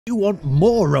You want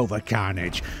more rover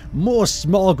carnage? More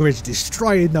small grids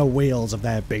destroying the wheels of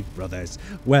their big brothers?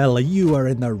 Well, you are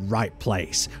in the right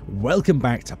place. Welcome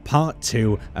back to part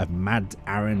 2 of Mad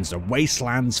Arron's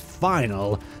Wasteland's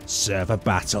final server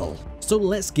battle. So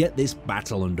let's get this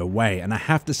battle underway, and I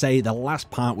have to say the last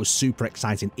part was super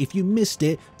exciting. If you missed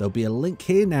it, there'll be a link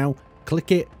here now.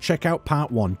 Click it, check out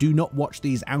part 1. Do not watch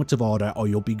these out of order or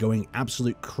you'll be going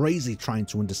absolute crazy trying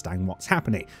to understand what's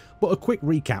happening. But a quick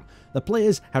recap, the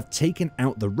players have taken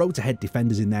out the Rotorhead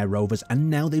defenders in their Rovers and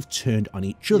now they've turned on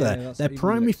each other. Their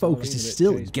primary focus is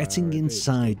still getting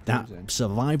inside that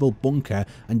survival bunker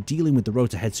and dealing with the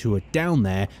Rotorheads who are down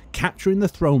there, capturing the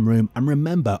throne room, and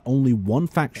remember, only one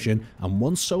faction and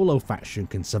one solo faction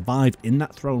can survive in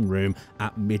that throne room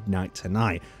at midnight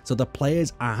tonight. So the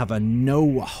players have a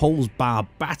no holds barred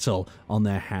battle on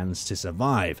their hands to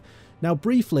survive. Now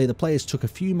briefly, the players took a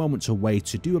few moments away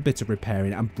to do a bit of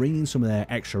repairing and bring in some of their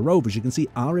extra rovers. You can see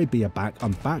RAB are back.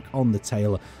 I'm back on the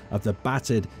tail of the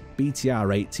battered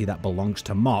BTR-80 that belongs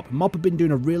to Mop. Mop have been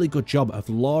doing a really good job of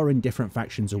luring different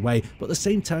factions away, but at the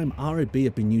same time RAB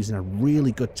have been using a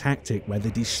really good tactic where they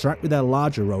distract with their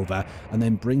larger rover and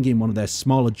then bring in one of their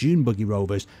smaller dune buggy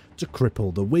rovers to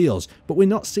cripple the wheels. But we're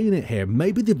not seeing it here.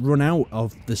 Maybe they've run out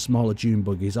of the smaller dune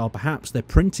buggies, or perhaps they're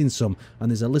printing some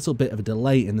and there's a little bit of a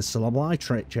delay in the supply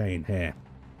chain here.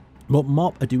 But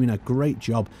Mop are doing a great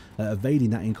job at evading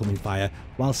that incoming fire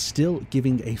while still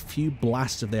giving a few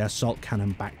blasts of their assault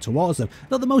cannon back towards them.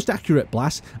 Not the most accurate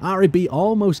blast, RAB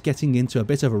almost getting into a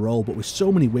bit of a roll, but with so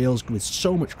many wheels, with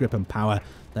so much grip and power,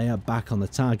 they are back on the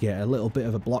target. A little bit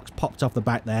of a block's popped off the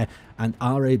back there and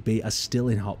RAB are still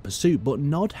in hot pursuit, but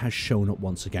Nod has shown up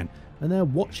once again. And they're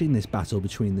watching this battle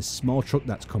between this small truck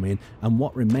that's come in and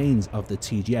what remains of the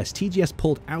TGS. TGS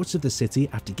pulled out of the city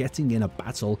after getting in a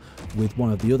battle with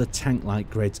one of the other tank-like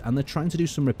grids, and they're trying to do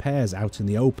some repairs out in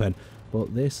the open.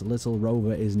 But this little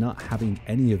rover is not having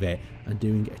any of it and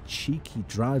doing a cheeky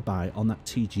drive-by on that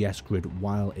TGS grid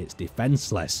while it's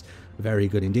defenseless. Very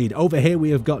good indeed. Over here we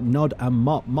have got Nod and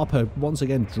Mop. Mop are once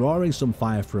again drawing some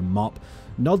fire from Mop.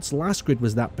 Nod's last grid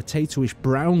was that potatoish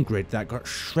brown grid that got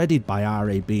shredded by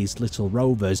RAB's little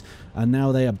rovers, and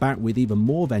now they are back with even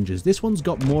more vengeance. This one's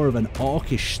got more of an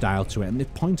orcish style to it, and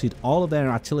they've pointed all of their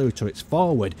artillery turrets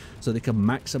forward so they can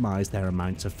maximise their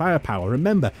amount of firepower.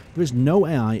 Remember, there is no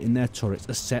AI in their turrets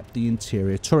except the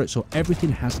interior turret, so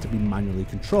everything has to be manually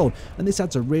controlled, and this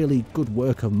adds a really good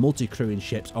work of multi-crewing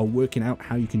ships or working out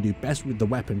how you can do best with the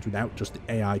weapons without just the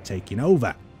AI taking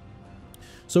over.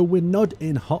 So we're Nod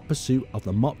in hot pursuit of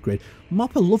the Mop grid.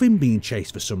 Mop are loving being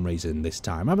chased for some reason this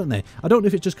time, haven't they? I don't know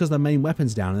if it's just because their main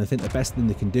weapon's down and they think the best thing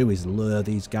they can do is lure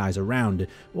these guys around.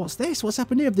 What's this? What's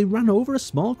happened here? Have they ran over a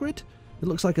small grid? It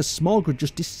looks like a small grid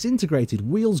just disintegrated,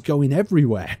 wheels going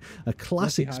everywhere. A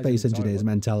classic Space Engineers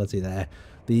mentality there.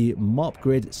 The Mop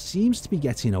grid seems to be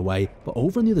getting away, but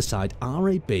over on the other side,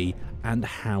 RAB and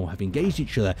How have engaged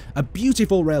each other. A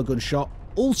beautiful railgun shot.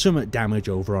 Ultimate damage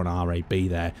over on RAB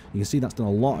there. You can see that's done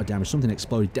a lot of damage. Something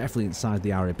exploded definitely inside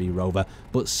the RAB rover,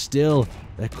 but still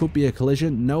there could be a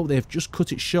collision. No, they've just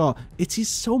cut it short. It is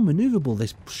so maneuverable,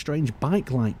 this strange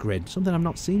bike-like grid, something I've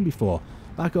not seen before.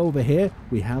 Back over here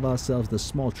we have ourselves the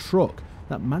small truck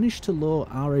that managed to lure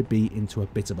RAB into a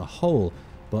bit of a hole.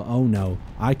 But oh no,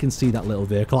 I can see that little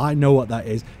vehicle. I know what that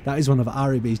is. That is one of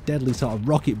RAB's deadly sort of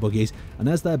rocket buggies. And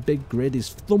as their big grid is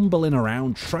fumbling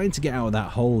around, trying to get out of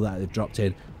that hole that they've dropped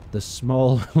in, the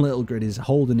small little grid is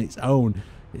holding its own.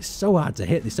 It's so hard to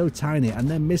hit. They're so tiny. And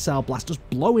then missile blast just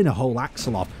blowing a whole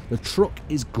axle off. The truck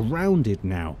is grounded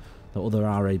now. The other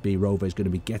RAB rover is going to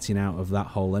be getting out of that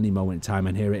hole any moment in time,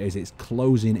 and here it is, it's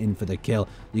closing in for the kill.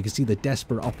 You can see the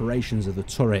desperate operations of the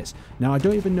turrets. Now I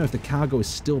don't even know if the cargo is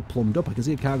still plumbed up. I can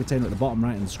see a cargo container at the bottom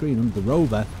right on the screen under the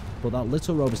rover, but that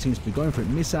little rover seems to be going for it.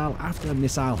 Missile after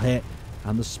missile hit,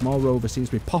 and the small rover seems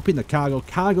to be popping the cargo.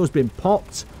 Cargo's been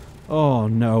popped. Oh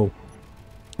no.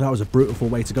 That was a brutal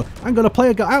way to go. I'm going to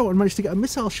player got out and managed to get a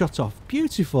missile shot off.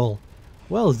 Beautiful.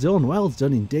 Well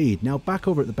done indeed. Now back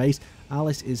over at the base,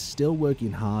 Alice is still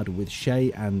working hard with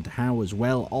Shay and How as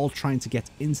well, all trying to get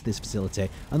into this facility,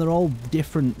 and they're all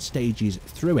different stages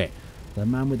through it. The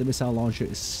man with the missile launcher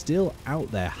is still out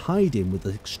there hiding with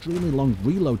the extremely long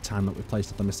reload time that we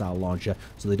placed on the missile launcher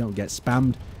so they don't get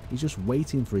spammed. He's just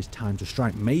waiting for his time to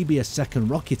strike. Maybe a second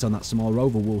rocket on that small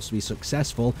rover will be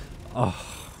successful.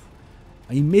 Oh,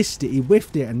 he missed it, he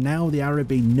whiffed it, and now the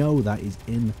RAB know that he's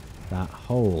in that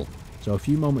hole. So a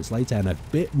few moments later, and a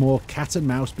bit more cat and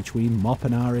mouse between Mop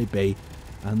and RAB,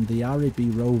 and the RAB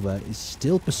rover is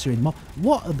still pursuing Mop.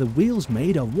 What are the wheels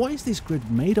made of? What is this grid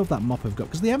made of that Mop have got?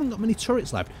 Because they haven't got many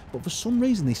turrets left, but for some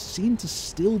reason they seem to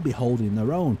still be holding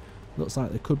their own. Looks like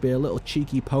there could be a little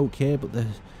cheeky poke here, but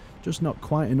there's just not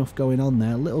quite enough going on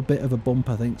there. A little bit of a bump,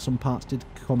 I think. Some parts did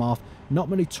come off. Not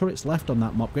many turrets left on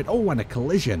that mop grid. Oh, and a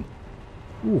collision.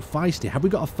 Ooh, feisty. Have we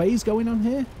got a phase going on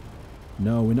here?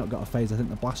 No, we've not got a phase. I think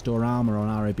the blast door armour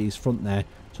on RAB's front there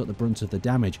took the brunt of the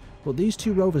damage. But these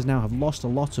two Rovers now have lost a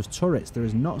lot of turrets. There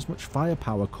is not as much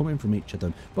firepower coming from each of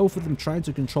them. Both of them trying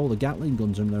to control the Gatling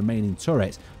guns and the remaining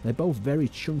turrets. They're both very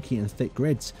chunky and thick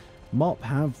grids. Mop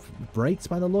have brakes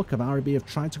by the look of. RAB have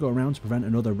tried to go around to prevent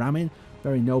another ramming.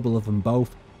 Very noble of them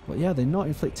both. But yeah, they're not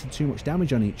inflicting too much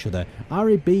damage on each other.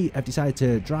 RAB have decided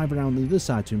to drive around the other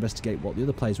side to investigate what the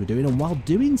other players were doing. And while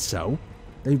doing so,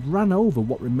 they ran over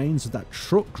what remains of that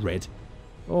truck grid.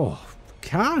 Oh,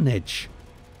 carnage.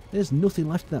 There's nothing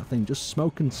left of that thing, just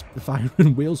smoke and fire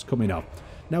and wheels coming up.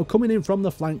 Now, coming in from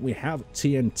the flank, we have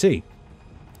TNT.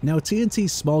 Now,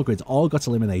 TNT's small grids all got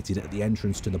eliminated at the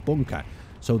entrance to the bunker.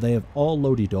 So they have all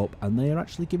loaded up, and they are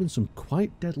actually giving some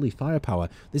quite deadly firepower.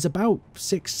 There's about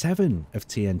 6-7 of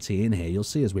TNT in here. You'll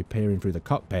see as we're peering through the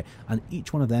cockpit, and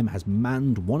each one of them has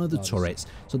manned one of the turrets.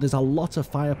 So there's a lot of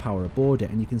firepower aboard it,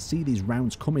 and you can see these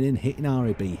rounds coming in, hitting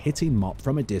RAB, hitting Mop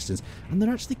from a distance, and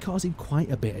they're actually causing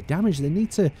quite a bit of damage. They need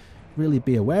to really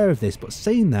be aware of this. But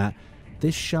saying that,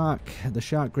 this shark, the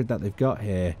shark grid that they've got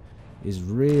here, is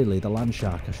really, the land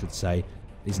shark I should say,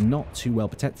 is not too well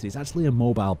protected. It's actually a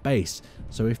mobile base,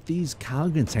 so if these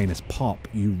cargo containers pop,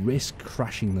 you risk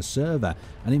crashing the server.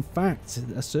 And in fact,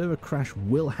 a server crash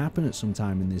will happen at some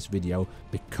time in this video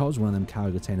because one of them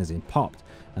cargo containers is popped.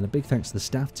 And a big thanks to the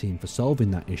staff team for solving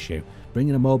that issue.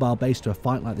 Bringing a mobile base to a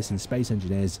fight like this in Space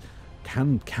Engineers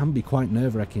can be quite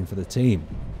nerve-wracking for the team.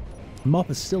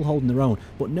 Mop is still holding their own,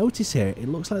 but notice here, it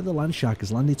looks like the land shark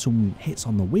has landed some hits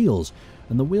on the wheels,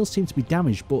 and the wheels seem to be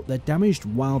damaged, but they're damaged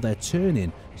while they're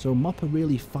turning, so Mop are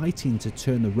really fighting to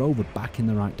turn the rover back in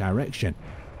the right direction.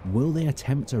 Will they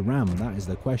attempt to ram? That is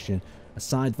the question. A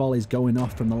side volley's going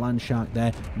off from the land shark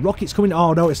there. Rockets coming.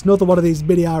 Oh no, it's another one of these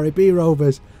mini RAB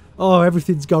rovers. Oh,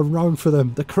 everything's gone wrong for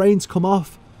them. The cranes come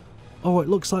off. Oh, it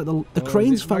looks like the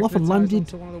cranes fell off and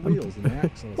landed.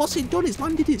 What's it done? It's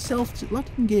landed itself,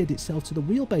 landing geared itself to the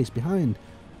wheelbase behind.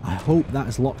 I hope that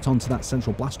is locked onto that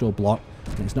central blast door block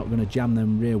and it's not going to jam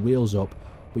them rear wheels up.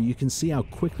 But you can see how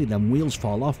quickly them wheels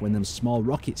fall off when them small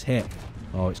rockets hit.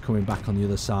 Oh, it's coming back on the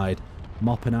other side.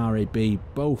 Mop and RAB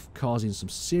both causing some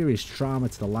serious trauma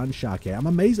to the land shark here. I'm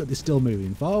amazed that they're still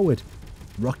moving forward.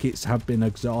 Rockets have been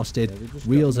exhausted,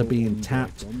 wheels are being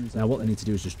tapped. Now what they need to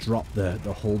do is just drop the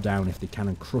hull down if they can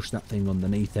and crush that thing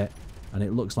underneath it. And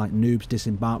it looks like Noob's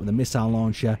disembarked with a missile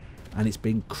launcher and it's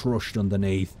been crushed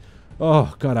underneath.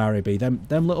 Oh god, RAB,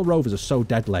 them little rovers are so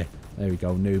deadly. There we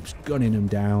go, Noob's gunning them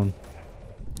down.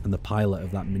 And the pilot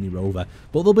of that mini rover.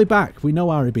 But they'll be back, we know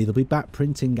RAB, they'll be back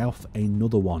printing off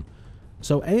another one.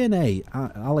 So ANA,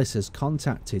 Alice has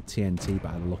contacted TNT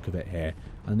by the look of it here,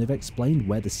 and they've explained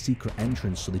where the secret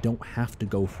entrance so they don't have to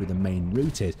go through the main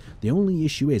route is. The only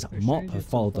issue is Mop have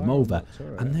followed them over,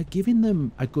 and they're giving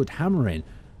them a good hammering.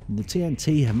 The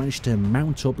TNT have managed to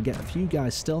mount up and get a few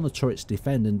guys still on the turrets to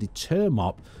defend and deter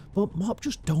Mop, but Mop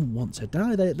just don't want to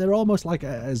die. They're almost like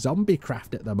a zombie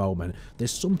craft at the moment.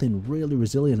 There's something really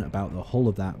resilient about the hull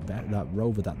of that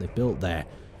rover that they built there.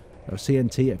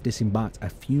 TNT have disembarked a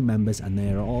few members and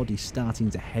they are already starting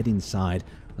to head inside,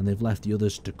 and they've left the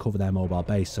others to cover their mobile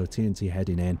base. So TNT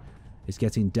heading in. It's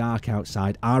getting dark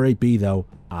outside. RAB though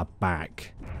are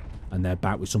back, and they're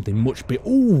back with something much big.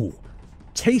 Ooh,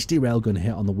 tasty railgun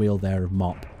hit on the wheel there of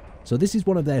Mop. So this is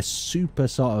one of their super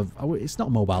sort of, oh, it's not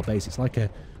a mobile base, it's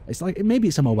like maybe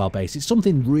it's a mobile base. It's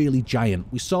something really giant.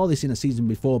 We saw this in a season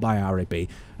before by RAB,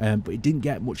 but it didn't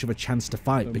get much of a chance to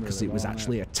fight because it was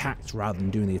actually attacked rather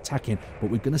than doing the attacking. But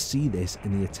we're going to see this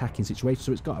in the attacking situation.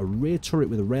 So it's got a rear turret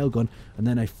with a railgun and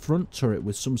then a front turret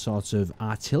with some sort of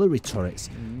artillery turrets.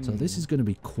 So this is going to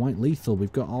be quite lethal.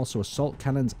 We've got also assault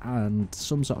cannons and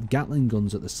some sort of Gatling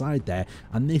guns at the side there.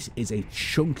 And this is a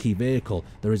chunky vehicle.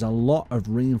 There is a lot of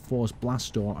reinforced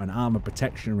blast door and armor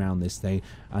protection around this thing.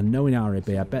 And knowing RAB,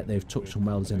 I bet they've tucked some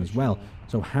welders in as well.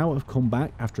 So Howe have come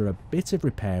back after a bit of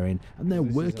repairing and they're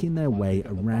working their way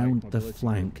around the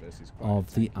flank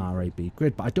of the RAB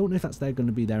grid. But I don't know if that's going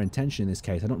to be their intention in this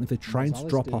case. I don't know if they're trying to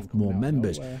drop off more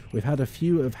members. We've had a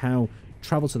few of Howe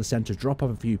travel to the centre, drop off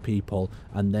a few people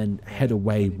and then head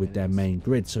away with their main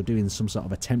grid. So doing some sort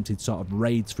of attempted sort of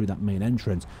raids through that main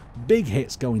entrance. Big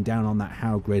hits going down on that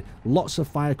Howe grid. Lots of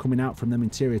fire coming out from them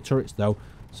interior turrets though.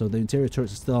 So the interior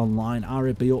turrets are still online.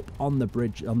 RAB up on the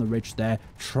bridge, on the ridge there,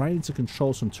 trying to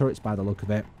control some turrets by the look of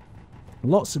it.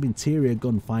 Lots of interior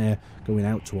gunfire going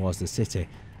out towards the city.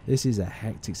 This is a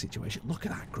hectic situation. Look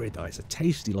at that grid though, it's a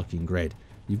tasty looking grid.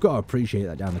 You've got to appreciate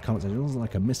that down in the comments. It looks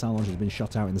like a missile launcher has been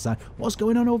shot out in the side. What's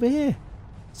going on over here?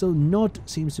 So Nod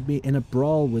seems to be in a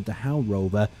brawl with the Howl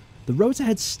Rover. The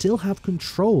Rotorheads still have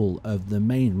control of the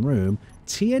main room.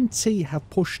 TNT have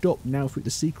pushed up now through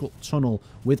the secret tunnel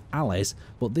with Alice,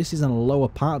 but this is in a lower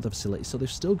part of the facility, so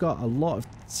they've still got a lot of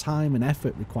time and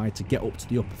effort required to get up to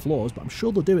the upper floors, but I'm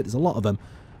sure they'll do it. There's a lot of them.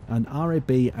 And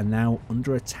RAB are now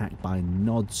under attack by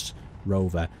Nod's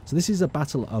Rover. So this is a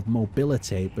battle of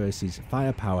mobility versus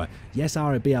firepower. Yes,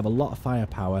 RAB have a lot of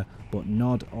firepower, but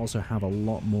Nod also have a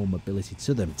lot more mobility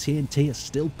to them. TNT are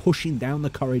still pushing down the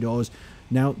corridors.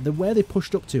 Now, where they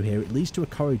pushed up to here, it leads to a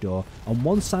corridor. On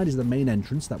one side is the main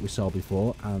entrance that we saw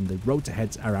before, and the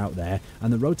Rotorheads are out there,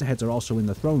 and the Rotorheads are also in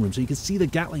the throne room, so you can see the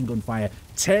Gatling gun fire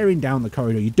tearing down the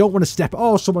corridor. You don't want to step...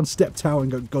 Oh, someone stepped out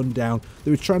and got gunned down.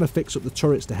 They were trying to fix up the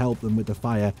turrets to help them with the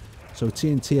fire. So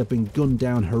TNT have been gunned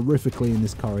down horrifically in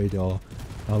this corridor.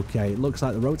 Okay, it looks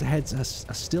like the Rotorheads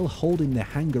are still holding the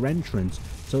hangar entrance,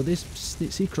 so this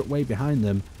secret way behind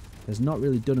them has not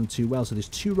really done them too well. So there's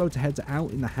two Rotorheads out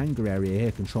in the hangar area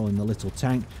here controlling the little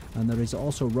tank, and there is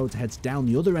also Rotorheads down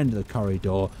the other end of the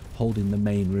corridor holding the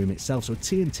main room itself. So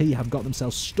TNT have got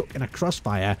themselves stuck in a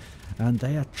crossfire and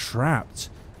they are trapped.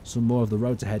 Some more of the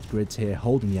Rotorhead grids here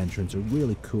holding the entrance. A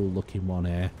really cool looking one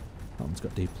here. That one's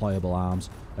got deployable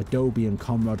arms. Adobe and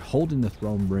Comrade holding the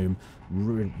throne room,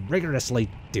 rigorously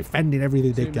defending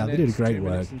everything they can. They did great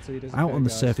work. Out on the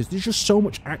surface, there's just so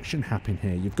much action happening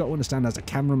here. You've got to understand, as a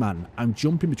cameraman, I'm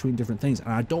jumping between different things, and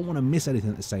I don't want to miss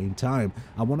anything at the same time.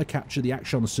 I want to capture the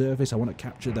action on the surface. I want to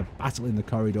capture the battle in the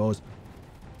corridors.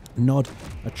 Nod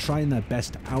are trying their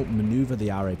best to outmaneuver the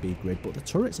RAB grid, but the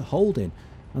turrets are holding.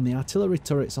 And the artillery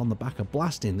turrets on the back are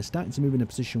blasting. They're starting to move in a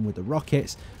position with the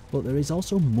rockets, but there is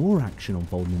also more action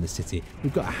unfolding in the city.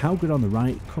 We've got a Howl grid on the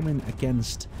right coming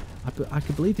against, I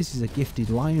could believe this is a gifted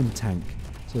lion tank.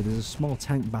 So there's a small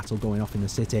tank battle going off in the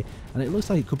city, and it looks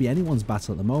like it could be anyone's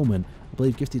battle at the moment. I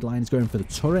believe Gifted Lion is going for the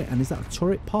turret, and is that a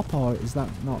turret pop, or is that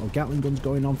not? Gatling guns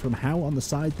going on from Howl on the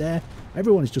side there.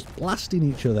 Everyone is just blasting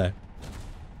each other.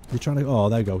 They're trying to... Oh,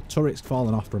 there you go. Turrets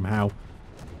falling off from Howl.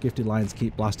 Gifted Lions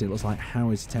keep blasting. It looks like Howl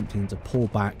is attempting to pull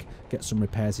back, get some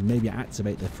repairs and maybe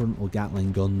activate the frontal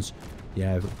Gatling guns.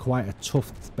 Yeah, quite a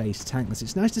tough base tank.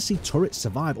 It's nice to see turrets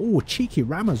survive. Oh, a cheeky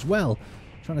ram as well.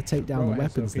 Trying to take down the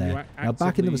weapons there. Now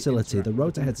back in the facility, the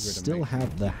Rotorheads still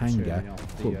have the hangar,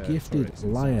 but Gifted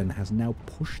Lion has now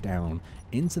pushed down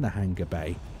into the hangar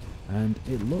bay. And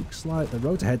it looks like the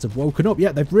Rotorheads have woken up.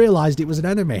 Yeah, they've realised it was an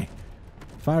enemy.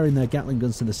 Firing their Gatling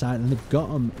guns to the side, and they've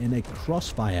got them in a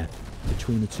crossfire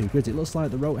between the two grids. It looks like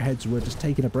the Rotorheads were just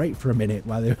taking a break for a minute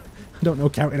while they, I don't know,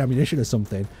 counting ammunition or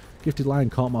something. Gifted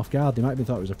Lion caught them off guard. They might have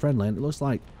thought it was a friendly, and it looks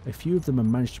like a few of them have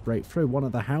managed to break through. One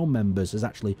of the Howl members has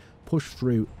actually pushed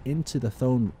through into the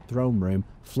throne room,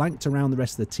 flanked around the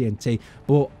rest of the TNT,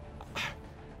 but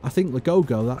I think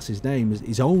Lagogo, that's his name,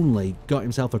 he's only got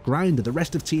himself a grinder. The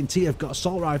rest of TNT have got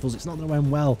assault rifles. It's not going to end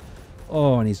well.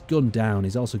 Oh, and he's gunned down.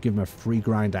 He's also given him a free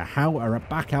grinder. Howl are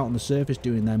back out on the surface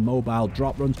doing their mobile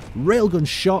drop runs. Railgun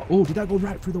shot. Oh, did that go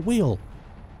right through the wheel?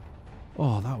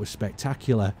 Oh, that was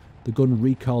spectacular. The gun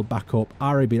recalled back up.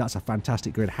 RAB, that's a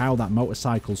fantastic grid. Howl, that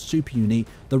motorcycle's super unique.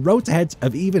 The Rotorheads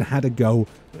have even had a go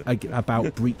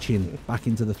about breaching back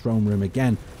into the throne room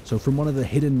again. So from one of the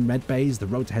hidden med bays, the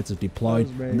Rotorheads have deployed,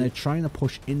 and they're trying to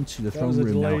push into the throne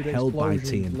room now, held by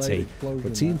TNT.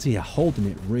 But TNT are holding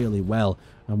it really well.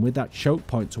 And with that choke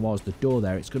point towards the door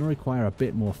there, it's going to require a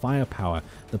bit more firepower.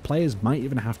 The players might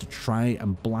even have to try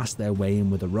and blast their way in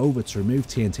with a rover to remove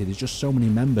TNT. There's just so many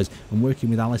members, and working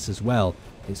with Alice as well,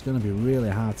 it's going to be really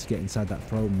hard to get inside that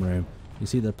throne room. You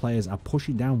see the players are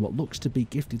pushing down what looks to be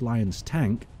Gifted Lion's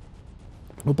tank.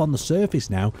 Up on the surface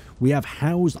now, we have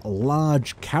Howl's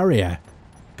large carrier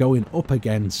going up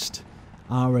against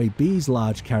RAB's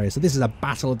large carrier. So this is a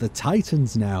battle of the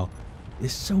titans now.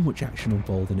 There's so much action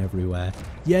unfolding everywhere.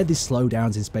 Yeah, there's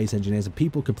slowdowns in Space Engineers and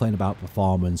people complain about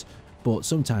performance, but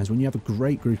sometimes when you have a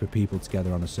great group of people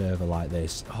together on a server like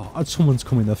this, oh, and someone's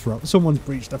come in the throne, someone's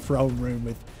breached a throne room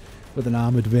with an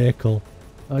armoured vehicle.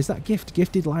 Oh, is that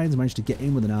Gifted Lions managed to get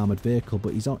in with an armoured vehicle,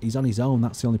 but he's on his own.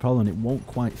 That's the only problem, and it won't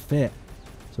quite fit.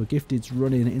 So Gifted's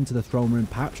running into the throne room,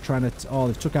 perhaps trying to... Oh,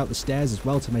 they've took out the stairs as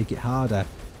well to make it harder.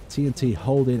 TNT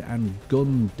holding and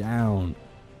gunned down.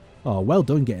 Oh, well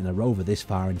done getting a rover this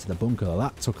far into the bunker, though.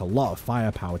 That took a lot of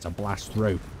firepower to blast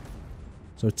through.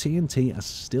 So TNT are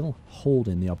still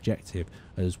holding the objective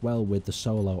as well with the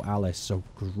solo Alice. So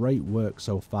great work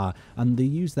so far. And they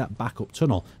use that backup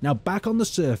tunnel. Now back on the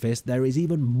surface, there is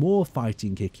even more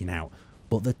fighting kicking out.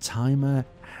 But the timer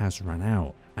has run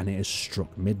out and it has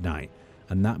struck midnight.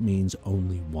 And that means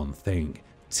only one thing.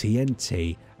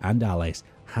 TNT and Alice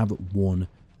have won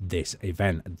this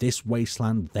event. This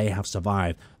Wasteland, they have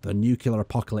survived. The nuclear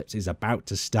apocalypse is about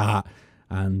to start,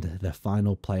 and the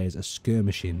final players are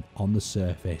skirmishing on the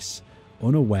surface,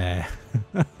 unaware.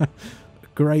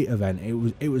 Great event.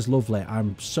 It was lovely.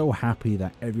 I'm so happy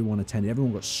that everyone attended.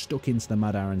 Everyone got stuck into the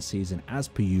Mad Arron season as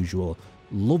per usual.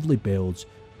 Lovely builds.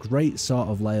 Great sort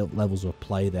of levels of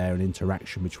play there and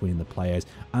interaction between the players,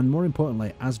 and more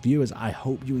importantly, as viewers, I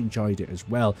hope you enjoyed it as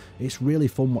well. It's really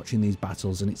fun watching these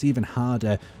battles, and it's even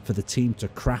harder for the team to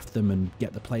craft them and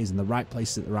get the players in the right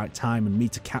places at the right time and me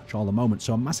to catch all the moments.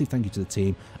 So a massive thank you to the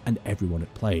team and everyone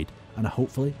that played, and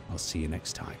hopefully I'll see you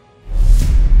next time.